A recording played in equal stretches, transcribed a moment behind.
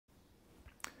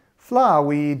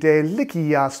Flavi de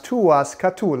licias tuas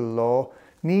Catullo,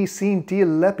 ni sinti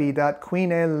lepidat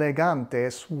quin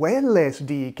elegantes velles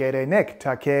dicere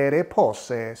necta cere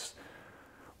posses.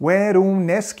 Verum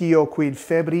nescio quid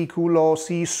febriculo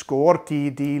si scorti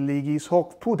diligis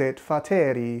hoc pudet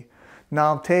fateri,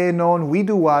 nam te non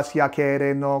viduas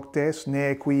iacere noctes,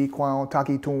 nequi quam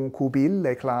tacitum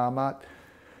cubile clamat,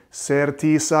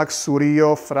 certis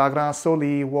axurio fragrans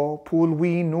olivo,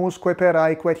 pulvinusque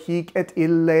peraeque hic et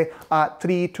ille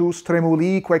attritus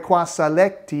tremulique quas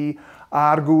alecti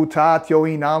argutatio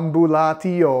in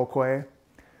ambulatioque.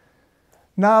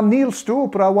 Nam nil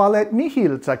stupra valet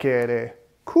nihil tacere,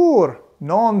 cur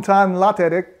non tam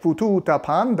laterec fututa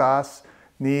pandas,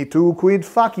 ni tu quid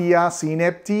facias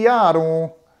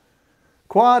ineptiarum.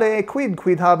 Quare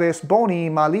quid habes boni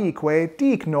malique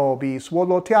dic nobis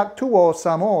voloteat tuos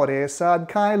amores ad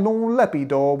caelum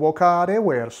lepido vocare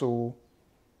versu.